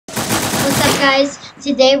What's up, guys?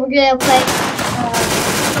 Today we're gonna play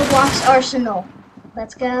Roblox Arsenal.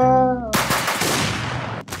 Let's go.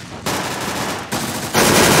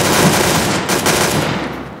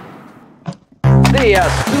 They are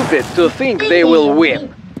stupid to think they will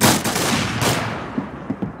win.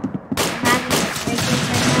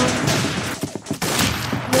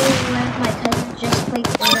 My cousin just played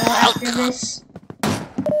Uno after this.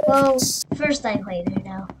 Well, first I played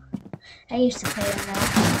Uno. I used to play Uno.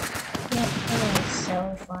 Yeah, Uno is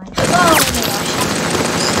so fun. Oh my gosh.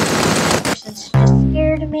 This person's just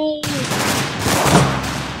scared of me.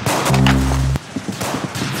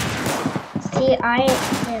 See, I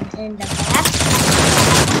am in the back.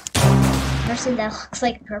 Person that looks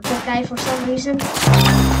like a purple guy for some reason. I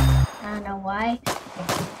don't know why.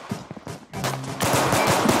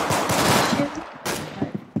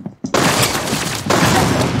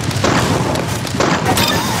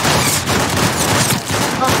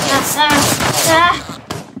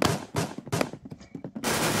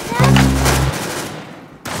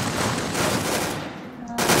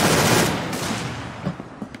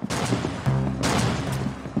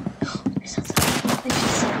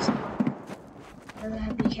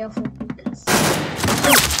 Be careful because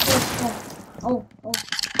oh,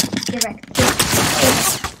 get wrecked.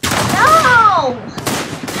 No!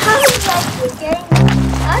 How did I keep getting?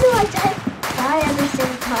 How do I die every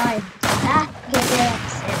single time? Okay, get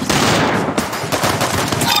upstairs.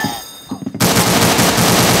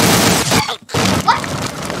 What?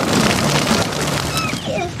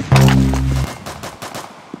 Yes.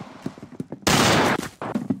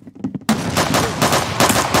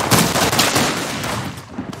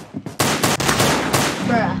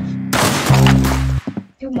 Bruh.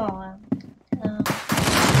 Come on.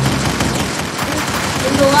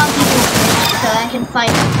 There's a lot of people so I can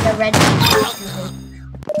fight the red people.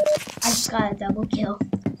 I just got a double kill.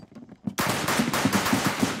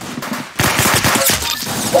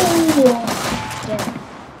 Oh! Get it.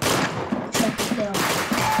 Triple kill.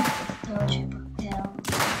 Triple kill.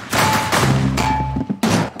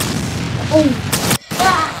 Oh!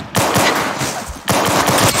 Ah!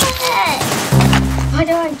 Why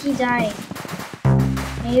do I keep dying?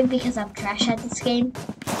 Maybe because I'm trash at this game.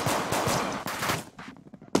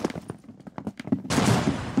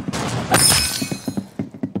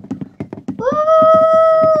 Woo!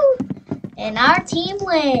 And our team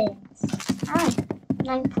wins. Alright,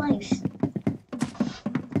 9th place.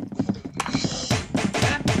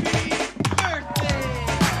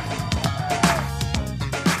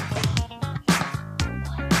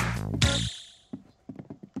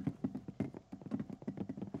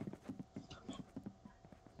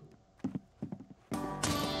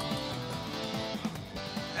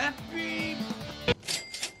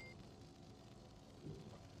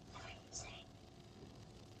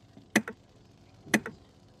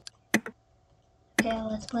 Okay,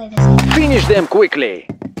 let's play this game. Finish them quickly.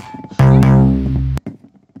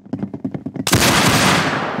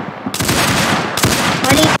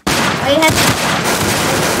 Why you have to...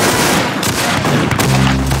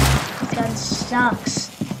 This gun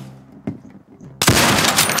sucks.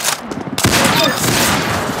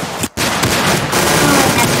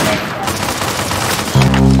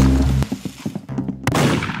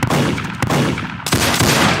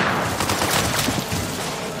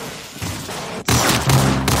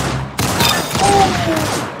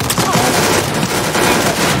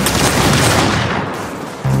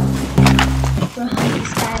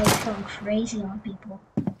 This guy is going crazy on people.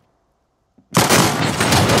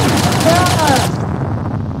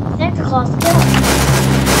 Santa Claus, kill him.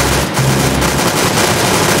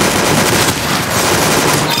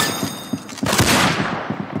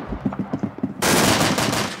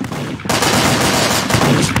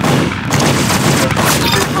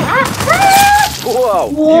 Whoa,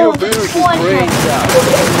 Whoa, you blew his brains out.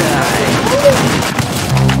 Nice.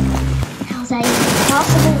 How's that even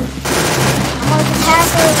possible?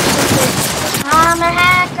 I'm a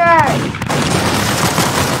hacker!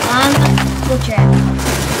 I'm a butcher.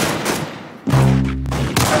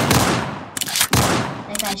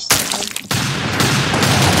 That guy's stupid.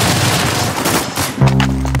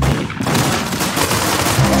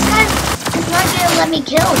 This guy is not gonna let me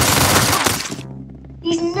kill.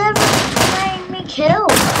 He's never letting me kill.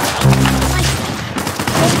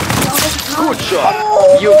 Good shot.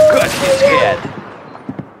 Oh. You got his head.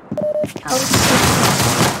 Oh,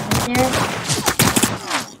 right there.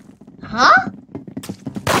 Huh?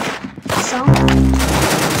 So?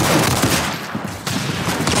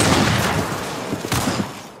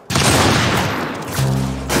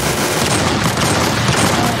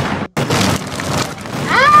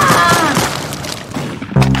 Ah!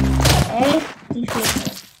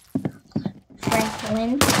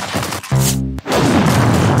 win.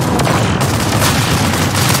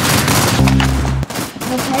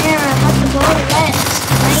 Okay, I have to go to that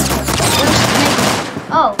sniper. Where's sniper?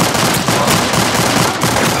 Oh.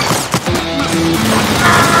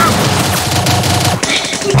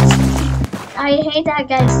 I hate that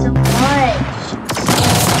guy so much.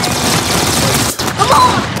 Come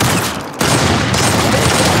on!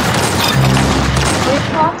 With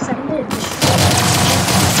box, I'm gonna destroy it.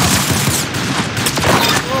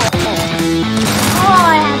 Oh,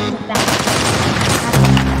 I have to back.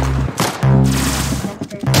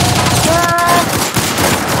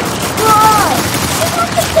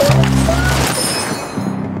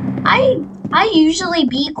 I usually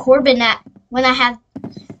beat Corbin at when I have.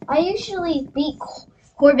 I usually beat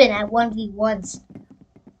Corbin at 1v1s.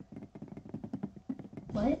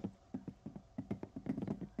 What?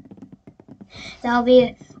 That'll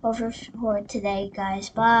be over for today, guys.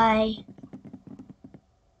 Bye.